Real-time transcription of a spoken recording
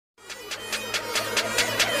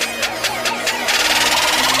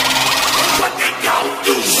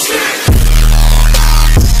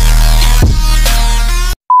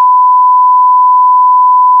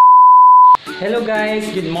guys,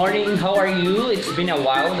 good morning. How are you? It's been a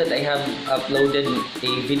while that I have uploaded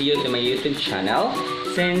a video to my YouTube channel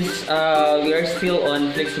since we are still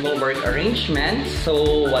on flexible work arrangement,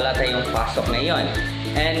 so wala tayong pasok ngayon.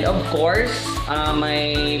 And of course,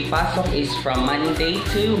 my pasok is from Monday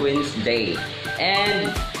to Wednesday.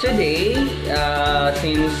 And today,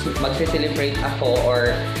 since magse-celebrate ako,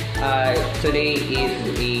 or today is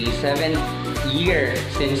a 7th year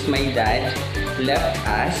since my dad left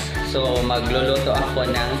us, so magluluto ako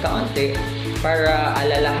ng kaunti para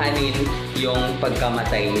alalahanin yung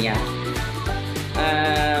pagkamatay niya.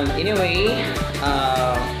 Anyway,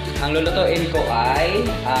 ang lulutuin ko ay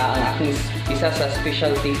ang aking isa sa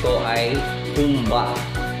specialty ko ay humba.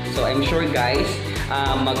 So I'm sure guys,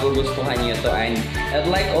 magugustuhan nyo to, and I'd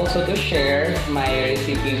like also to share my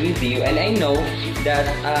recipe with you. And I know that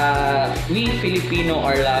we Filipino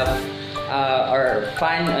are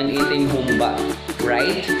fan on eating humba,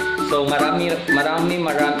 right? So maraming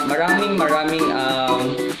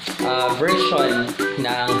version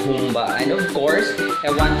ng humba, and of course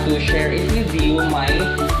I want to share it with you my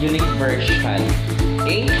unique version.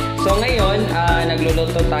 Okay? So ngayon,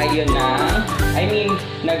 nagluluto tayo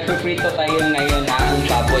nagpiprito tayo ngayon ng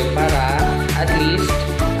baboy para at least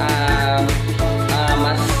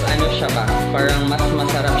mas parang mas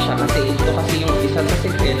masarap siya, kasi ito kasi yung isa sa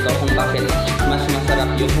sekreto kung bakit mas masarap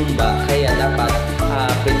yung humba, kaya dapat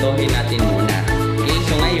pritohin natin muna. Okay,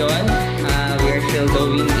 so ngayon we're still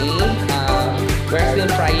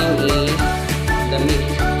frying the meat.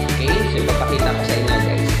 Okay, so ipapakita ko sa inyo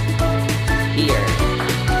guys here.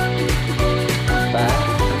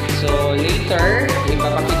 So later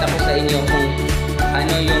ipapakita ko sa inyo kung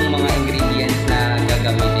ano yung mga ingredients na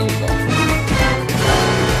gagamitin ko.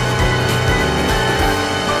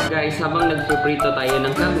 Guys, habang nagpiprito tayo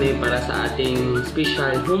ng karne para sa ating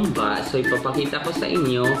special humba, so ipapakita ko sa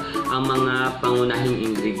inyo ang mga pangunahing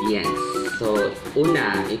ingredients. So,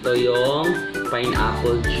 una, ito yung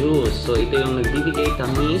pineapple juice. So, ito yung nagbibigay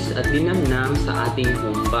tamis at linamnam sa ating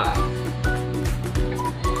humba.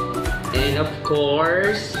 And of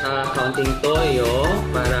course, kaunting toyo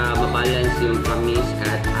para mabalance yung tamis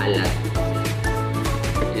at alat.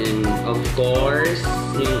 And of course,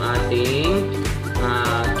 yung ating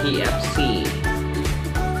KFC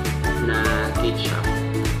na ketchup,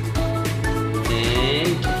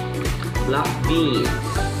 and black beans,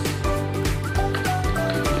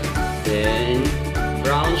 then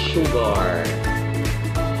brown sugar,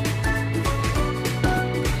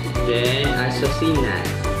 then asocinas,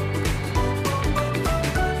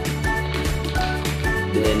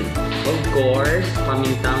 then of course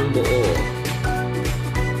pamintang buo,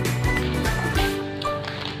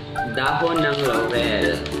 dahon ng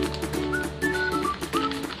laurel,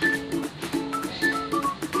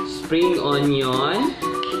 spring onion,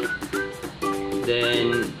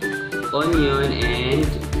 then onion and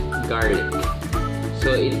garlic.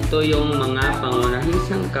 So ito yung mga pangunahing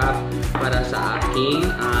sangkap para sa aking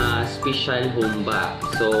special humba.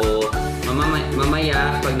 So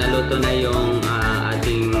mamaya pag naluto na yung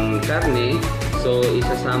ating karne, so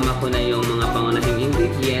isasama ko na yung mga pangunahing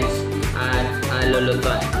ingredients at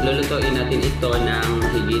lulutuin natin ito ng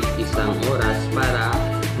higit 1 oras para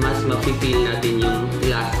mas mapipil natin yung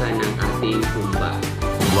lasa ng ating humba.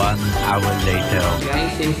 1 hour later.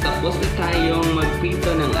 Guys, since tapos na tayong magprito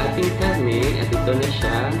ng ating karne, at ito na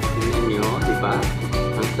siya, tingnan nyo, di ba?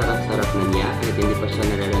 Ang sarap-sarap na niya, at hindi pa siya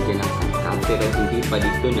nalalagyan ng sangkap, pero hindi pa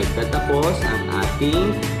dito nagtatapos ang ating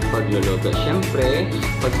pagluluto. Siyempre,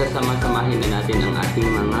 pagsasama-samahin na natin ang ating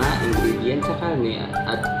mga ingredients sa karne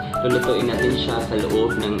at lulutuin natin siya sa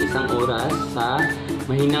loob ng 1 oras sa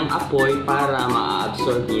mahinang apoy para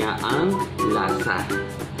ma-absorb niya ang lasa.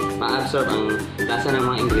 Ma-absorb ang lasa ng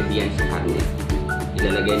mga ingredients sa karne.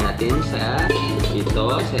 Ilalagay natin sa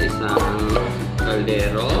isang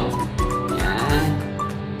kaldero. Yan.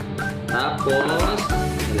 Tapos,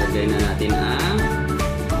 ilagay na natin ang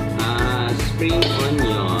spring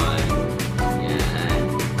onion. Yan.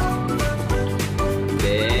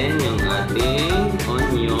 Then, yung ating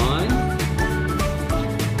onion.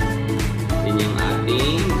 Then, yung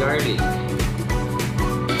ating garlic.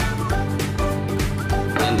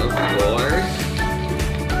 And of course,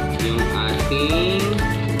 yung ating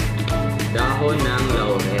dahon ng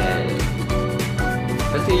laurel.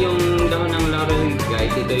 Kasi yung dahon ng laurel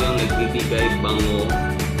guys, ito yung nagbibigay bango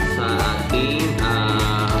sa ating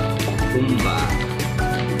humba.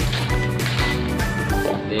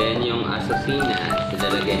 Then yung asocinas,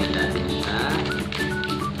 ilalagay na natin siya.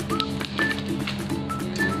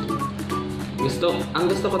 Ang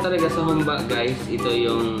gusto ko talaga sa humba guys, ito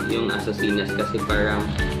yung asocinas, kasi parang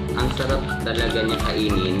ang sarap talaga niya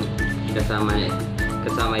kainin kasama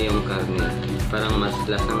kasama yung karne. Parang mas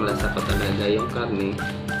lasang-lasa pa talaga yung karne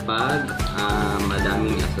pag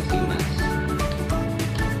madaming asasinas.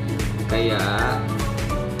 Kaya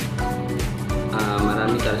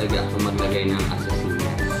marami talaga ako maglagay ng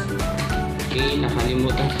asasinas. Okay,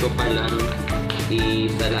 nakalimutan ko palang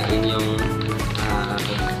isalain yung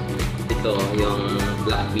yung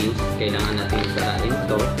black beans. Kailangan natin isalain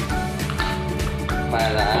to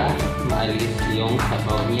para maalis yung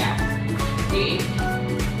sabaw niya. Okay?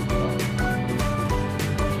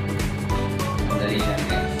 Madali lang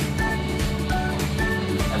guys.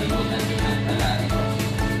 Kalimutan din ang salain.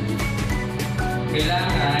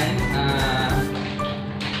 Kailangan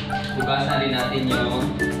hugasan rin natin yung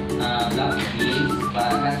black beans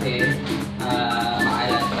kasi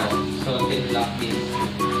maalat to. Salted black beans.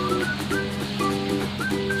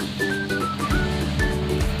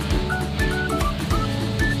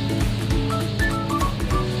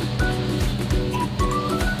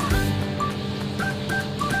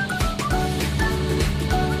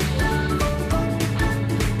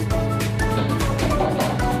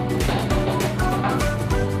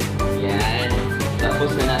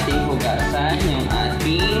 Tapos na natin hugasan yung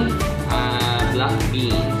ating black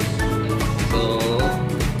beans. So,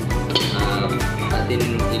 atin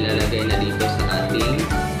ilalagay na dito sa ating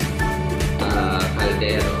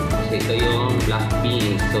kaldero. So, ito yung black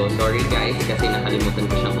beans. So, sorry guys kasi nakalimutan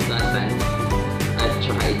ko siyang hugasan. At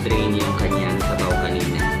saka i-drain yung kanyang sabaw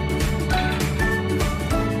kanina.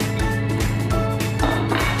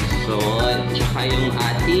 So, tsaka yung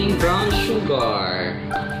ating brown sugar.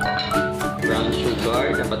 Brown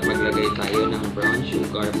sugar, dapat maglagay tayo ng brown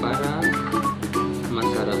sugar para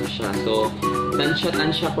masarap siya. So,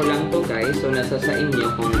 tansya-tansya ko lang to guys. So, nasa sa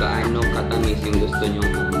inyo kung gaano katamis yung gusto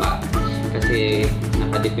nyong humba. Kasi,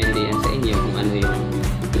 nakadepende yan sa inyo kung ano yung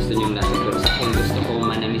gusto nyong lasa. Pero sa akin, gusto ko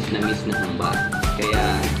manamis-namis na humba. Kaya,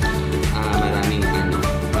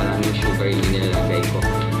 maraming sugar yung nilalagay ko.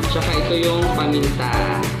 Tsaka ito yung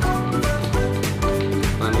paminta.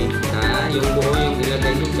 Paminta, yung buo yung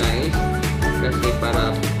ilagay ko guys. Kasi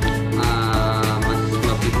para mas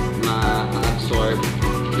ma-absorb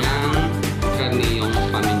ng karne yung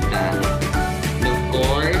paminta. And of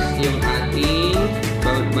course, yung ating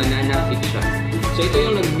banana pizza. So, ito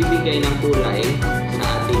yung nagbibigay ng kulay sa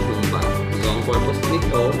ating humba. So, ang purpose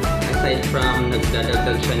nito, aside from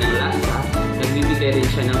nagdadagdag siya ng lasa, nagbibigay rin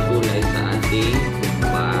siya ng kulay sa ating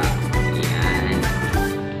humba. Ayan.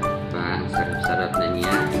 Ang sarap-sarap na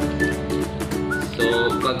niya.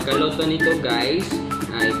 So, pagkaluto nito guys,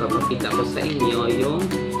 ipapakita ko sa inyo yung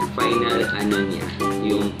final niya.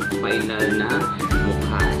 Yung final na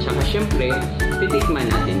mukha. Tsaka syempre, titikman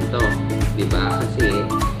natin to. Diba? Kasi,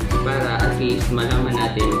 para at least malaman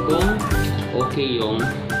natin kung okay yung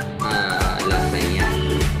lasa niya.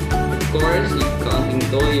 Of course, kaunting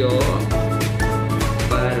toyo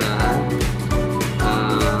para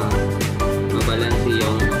mabalansi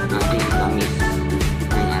yung ating tamis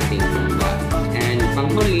ng ating humba.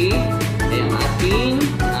 Panghuli ay ang ating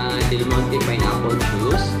Del Monte pineapple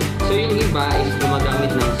juice. So yung iba is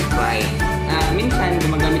gumagamit ng Sprite. Minsan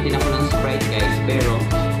gumagamit din ako ng Sprite guys, pero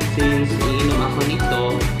since iinom ako nito,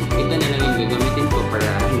 ito na lang yung gagamitin ko para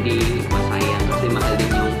hindi masayang kasi mahal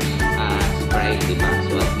din yung Sprite, diba?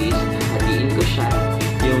 So at least hatiin ko siya.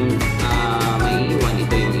 Yung may iwan,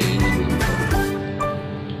 ito yung iinom ko.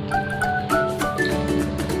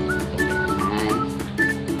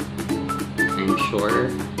 I'm sure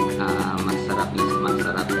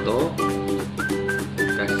masarap to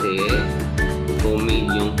kasi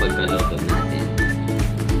homemade yung pagkaluto natin.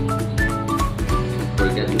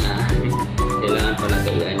 Forgot na kailangan pala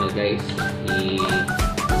ito guys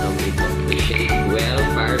i-shake well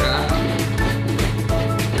para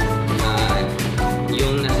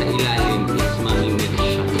yung nasa ilalim is mamimix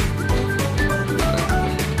siya.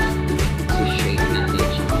 I-shake natin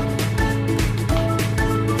siya.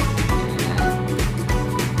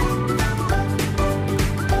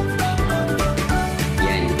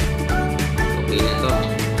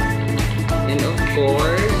 And of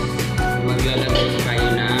course, maglalagay kayo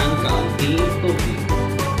ng kaunting tubig.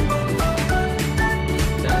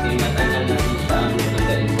 Kasi matagal na din siya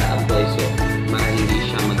nilagay sa apoy, so para hindi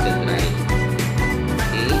siya magdadry.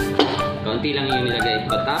 Okay? Kaunti lang yung nilagay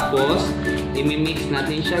ko. Tapos, imimix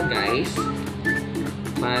natin siya guys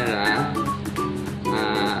para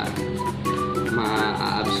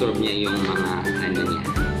ma-absorb niya yung mga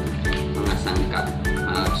mga sangkap.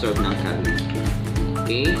 Ma-absorb ng karne.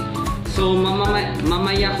 Okay? So,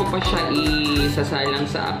 mamaya ko pa siya isasalang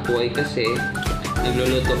sa apoy kasi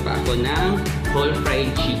nagluluto pa ako ng whole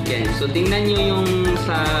fried chicken. So, tingnan nyo yung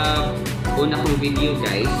sa una kong video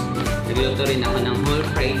guys. Nagluto rin ako ng whole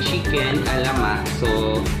fried chicken alama.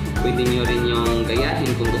 So, pwede nyo rin yung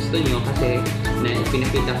gayahin kung gusto nyo kasi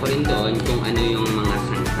pinakita ko rin doon kung ano yung mga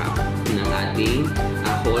sangkap ng ating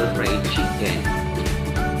whole fried chicken.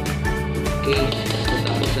 Okay, so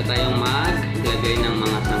tapos na tayong maglagay ng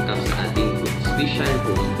mga sangkap sa ating special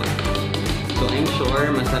humba. So I'm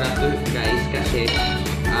sure masarap to guys kasi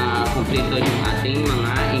kompleto yung ating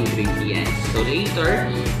mga ingredients. So later,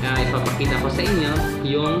 ipapakita ko sa inyo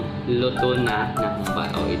yung luto na humba.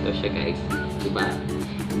 O ito siya guys, diba?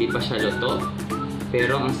 Hindi pa siya luto,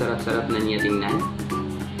 pero ang sarap-sarap na niya tingnan.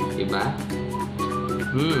 Diba?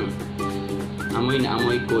 Amoy na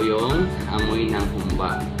amoy ko yung amoy ng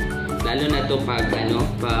humba. Lalo na to pag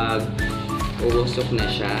uusok na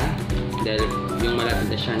siya. Dahil yung malapit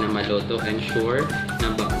na siya na maluto, I'm sure na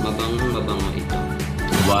mabango ito.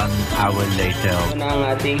 1 hour later. Ito na ang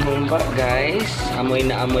ating humba guys. Amoy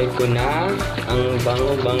na amoy ko na. Ang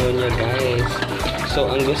bango-bango niya guys. So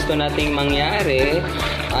ang gusto nating mangyari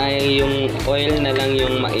ay yung oil na lang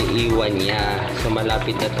yung maiiwan niya. So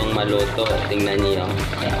malapit na tong maluto. Tingnan niyo.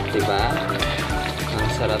 Diba? Ang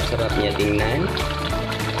sarap-sarap niya tingnan.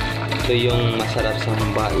 Ito yung masarap sa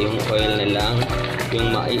humba. Yung oil na lang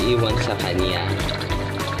yung maiiwan sa kanya.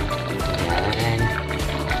 Yan.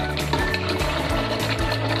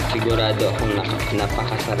 Sigurado akong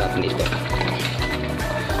napakasarap nito.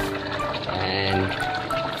 Yan.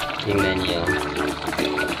 Tingnan niyo.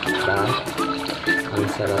 Diba? Ang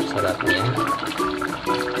sarap-sarap niya.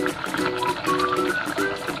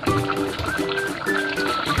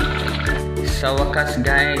 Sa wakas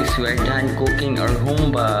guys, we're done cooking our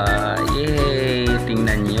humba. Yay!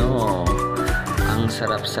 Tingnan nyo. Ang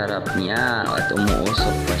sarap-sarap niya at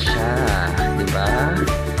umuusok pa siya. Diba?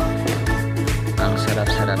 Ang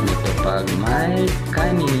sarap-sarap nito pag may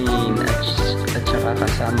kanin at saka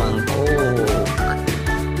kasamang coke.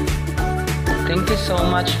 Thank you so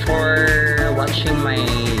much for watching my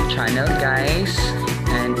channel guys.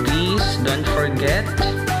 And please don't forget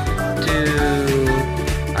to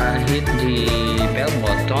hit the bell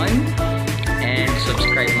button and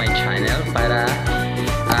subscribe my channel para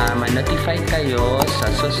ma-notify kayo sa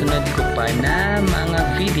susunod ko pa na mga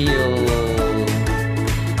video.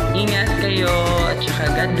 Ingat kayo at saka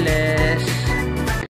God bless.